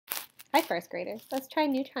Hi first graders, let's try a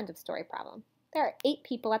new kind of story problem. There are 8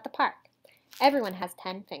 people at the park. Everyone has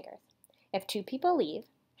 10 fingers. If 2 people leave,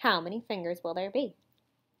 how many fingers will there be?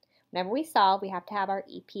 Whenever we solve, we have to have our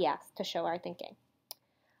EPS to show our thinking.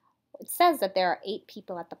 It says that there are 8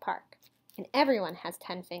 people at the park, and everyone has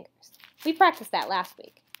 10 fingers. We practiced that last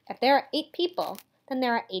week. If there are 8 people, then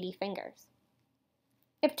there are 80 fingers.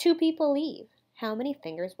 If 2 people leave, how many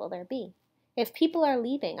fingers will there be? If people are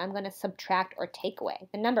leaving, I'm going to subtract or take away.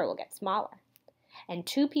 The number will get smaller. And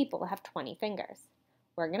 2 people have 20 fingers.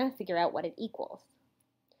 We're going to figure out what it equals.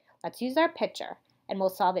 Let's use our picture, and we'll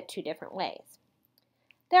solve it 2 different ways.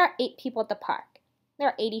 There are 8 people at the park. There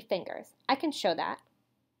are 80 fingers. I can show that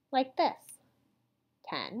like this.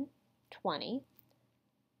 10, 20,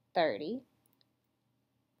 30,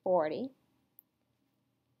 40,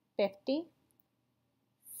 50,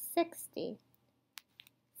 60,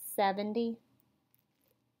 70,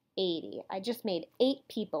 80. I just made 8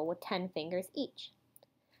 people with 10 fingers each.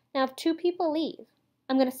 Now if 2 people leave,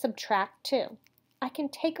 I'm going to subtract 2. I can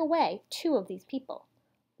take away 2 of these people.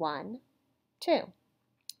 1, 2.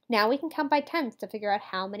 Now we can count by tens to figure out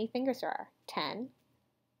how many fingers there are. 10,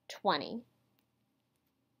 20,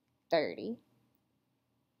 30,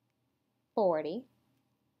 40,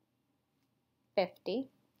 50,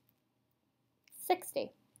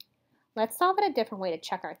 60. Let's solve it a different way to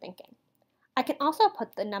check our thinking. I can also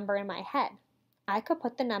put the number in my head. I could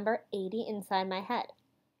put the number 80 inside my head.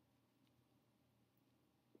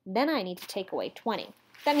 Then I need to take away 20.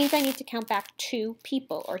 That means I need to count back 2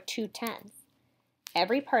 people or 2 tens.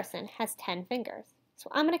 Every person has 10 fingers, so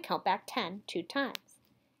I'm going to count back 10 2 times.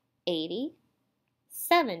 80,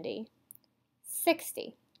 70,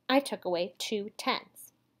 60. I took away 2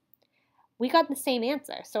 tens. We got the same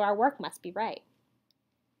answer, so our work must be right.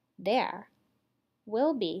 There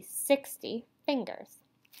will be 60 fingers.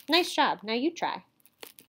 Nice job. Now you try.